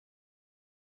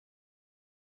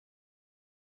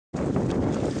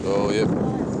Oh, yep.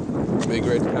 Big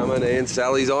red coming and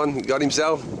Sally's on. Got him,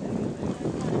 Sal?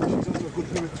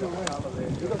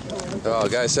 Oh,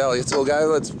 go Sally, let's all go.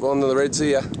 Let's on to the red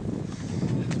sea.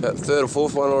 About third or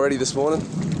fourth one already this morning. I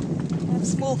have a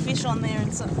small fish on there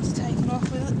and something's taken off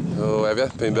with it. Oh, have you?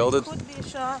 Been belted? Could be a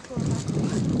shark or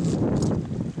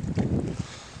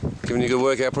Giving you a good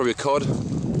workout, probably a cod.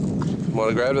 Might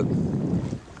have grabbed it.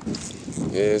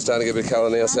 Yeah, starting to get a bit of colour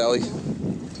now, Sally.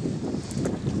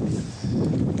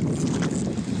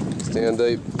 It's down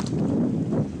deep.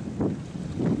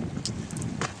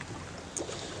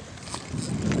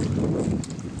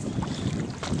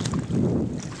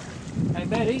 Hey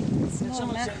Matty, it's not a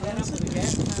mackerel, is it?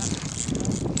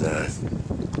 No.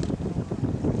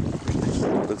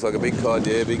 Looks like a big cod,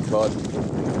 yeah, big cod.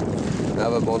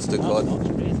 Another monster cod.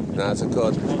 No, it's a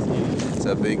cod. It's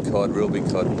a big cod, real big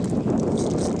cod.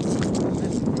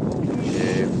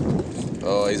 Yeah.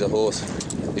 Oh, he's a horse.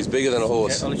 He's bigger than a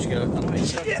horse. I'll let you go.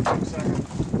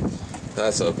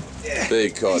 That's a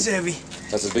big cod. He's heavy.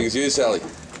 That's as big as you, Sally.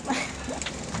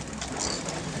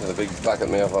 Got a big bucket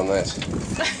mouth on that.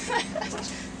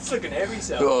 It's looking heavy,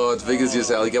 Sally. Oh, it's big as you,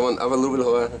 Sally. Come on, up a little bit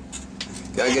higher.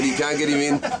 Can't get him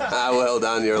in. Ah, well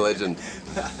done, you're a legend.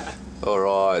 All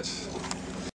right.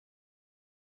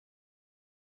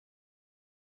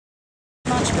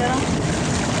 Much better.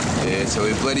 Yeah, so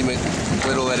we've let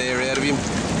all that air out of him.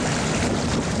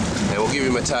 And we'll give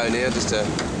him a tow now just to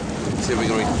see if we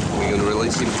can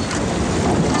release him.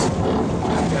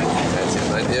 That's it,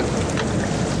 mate, yep.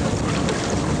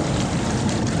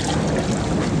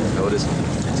 So we'll just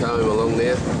tow him along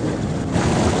there.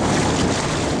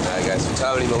 Okay, so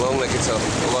towing him along, that gets a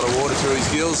lot of water through his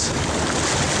gills.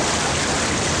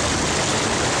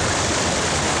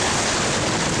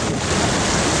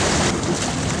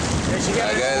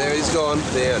 Okay, there he's gone.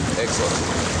 Down. Excellent.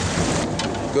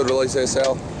 Good release there,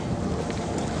 Sal.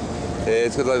 Yeah,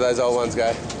 it's good to let those old ones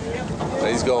go.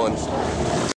 He's gone.